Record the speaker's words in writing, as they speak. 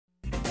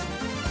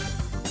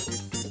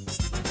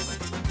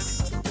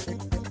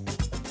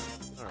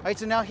All right,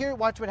 so now here,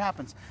 watch what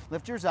happens.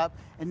 Lift yours up,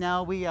 and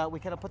now we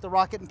kind of put the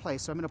rocket in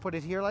place. So I'm going to put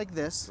it here like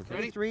this.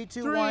 Ready? 3,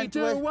 2, 1.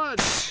 3, 2, 1.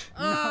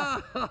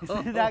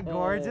 Isn't that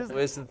gorgeous?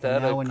 Isn't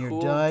that now a when cool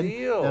you're done,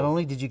 deal? not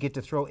only did you get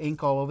to throw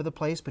ink all over the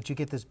place, but you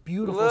get this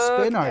beautiful Look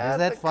spin art. at Isn't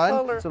that the fun?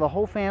 color. So the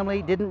whole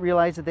family didn't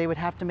realize that they would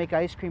have to make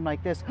ice cream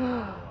like this.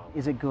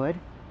 Is it good?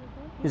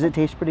 Does it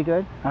taste pretty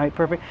good? All right,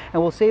 perfect. And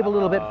we'll save a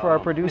little bit for our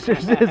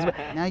producers as well.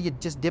 Now you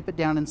just dip it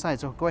down inside.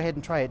 So go ahead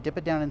and try it. Dip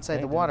it down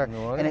inside the water,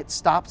 and it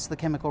stops the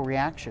chemical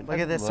reaction. Look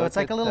at this. So it's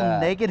like a little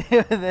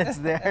negative that's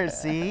there.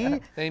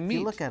 See? They meet. If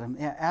you look at them,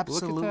 yeah,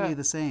 absolutely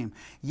the same.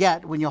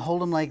 Yet when you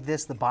hold them like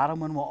this, the bottom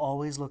one will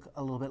always look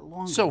a little bit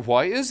longer. So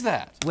why is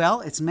that?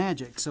 Well, it's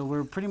magic. So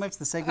we're pretty much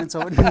the segment's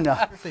over. No.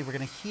 We're going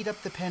to heat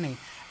up the penny,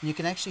 and you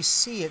can actually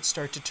see it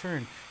start to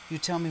turn. You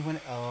tell me when.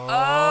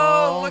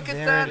 Oh, look at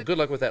that! It, Good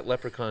luck with that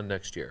leprechaun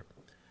next year.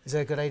 Is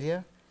that a good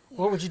idea?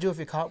 What would you do if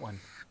you caught one?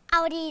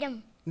 I would eat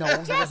them. No,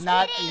 you're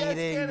not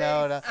eating.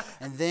 No.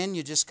 And then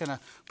you're just gonna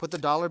put the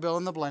dollar bill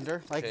in the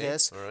blender like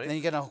this. All right. Then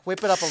you're gonna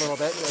whip it up a little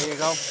bit. There you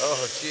go.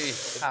 Oh, gee.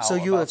 So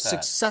you have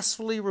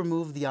successfully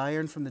removed the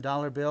iron from the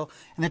dollar bill.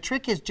 And the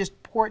trick is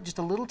just pour it just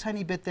a little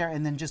tiny bit there,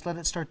 and then just let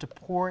it start to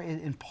pour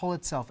it and pull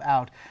itself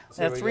out.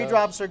 So if 3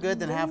 drops are good,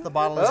 then half the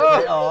bottle is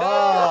good.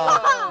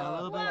 Oh! A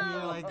little bit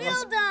here like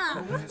this.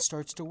 When it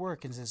starts to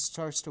work, and as it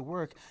starts to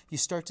work, you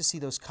start to see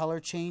those color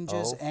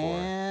changes,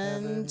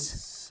 and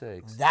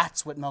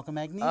that's what milk and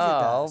magnesia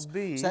does.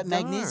 So that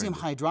magnesium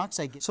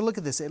hydroxide. So look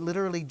at this. It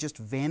literally just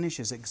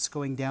vanishes. It's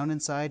going down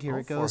inside. Here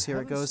it goes. Here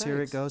it goes. Here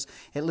it goes.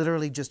 It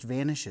literally just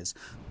vanishes.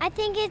 I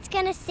think it's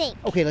gonna sink.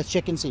 Okay, let's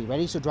check and see.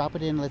 Ready? So drop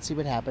it in. Let's see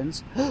what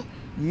happens.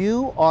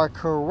 You are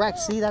correct.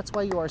 See, that's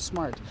why you are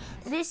smart.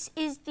 This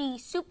is the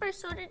Super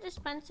Soda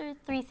Dispenser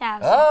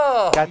 3000.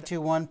 Oh! Got 2,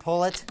 1.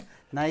 Pull it.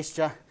 Nice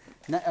job.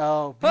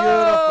 Oh,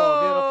 beautiful,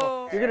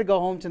 beautiful. You're gonna go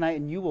home tonight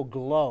and you will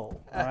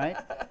glow. All right.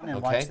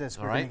 And watch this.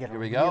 We're gonna get a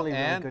really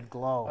good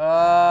glow.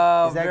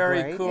 Oh, is that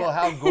very great? cool.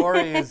 How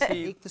gory is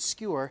he? Take the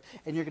skewer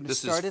and you're gonna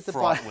start at the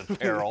fraught bottom. with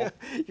peril.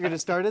 You're gonna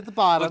start at the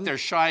bottom. Look, they're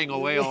shying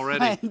away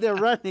already. They're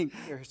running.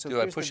 Here, so Do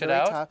I here's push the it very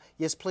out? top.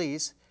 Yes,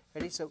 please.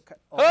 Ready? So.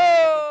 Oh! You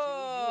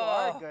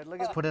are good.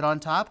 Look at. Put it on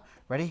top.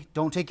 Ready?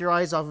 Don't take your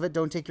eyes off of it.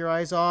 Don't take your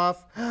eyes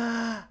off.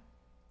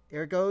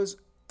 There it goes.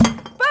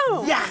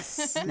 Boom!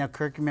 Yes! Now,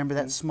 Kirk, remember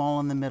that small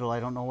in the middle. I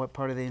don't know what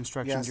part of the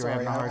instructions you're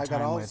having a hard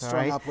time with, all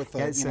right? Up with the,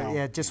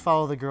 yeah, just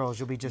follow the girls.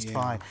 You'll be just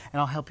fine. And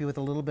I'll help you with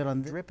a little bit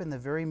on drip in the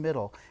very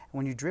middle. And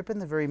when you drip in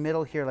the very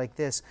middle here like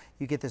this,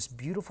 you get this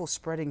beautiful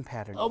spreading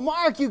pattern. Oh,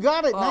 Mark, you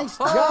got it. Nice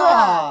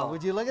job.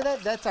 Would you look at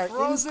that? That's our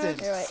instant.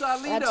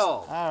 Solido.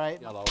 All right.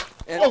 Yellow.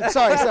 Oh,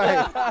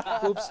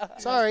 sorry. Oops.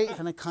 Sorry.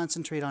 Kind of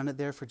concentrate on it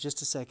there for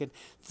just a second.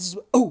 This is,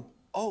 Oh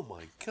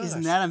my gosh.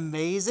 Isn't that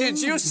amazing?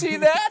 Did you see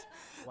that?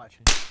 Watch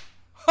it.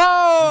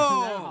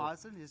 Oh! Isn't that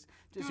awesome? Just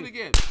do it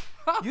again.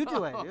 You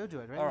do it. You do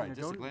it. Right? All right.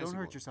 Don't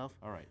hurt yourself.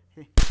 All right.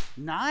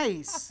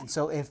 Nice. And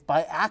so if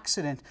by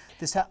accident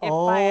this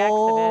by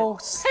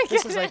accident.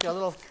 This is like a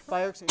little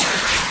fire extinguisher.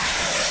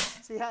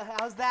 See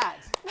how's that?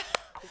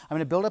 I'm going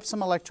to build up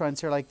some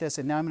electrons here like this,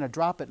 and now I'm going to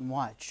drop it and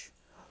watch.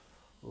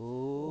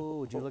 Ooh,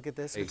 would you look at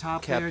this? The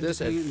top Kept there, this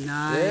just and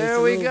nice.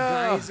 there we little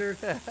go. Geyser.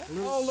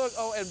 Oh, look.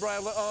 Oh, and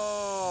Brian, look.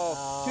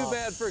 Oh, too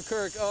bad for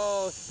Kirk.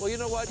 Oh, well, you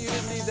know what? You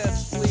didn't need that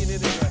spleen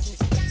anyway.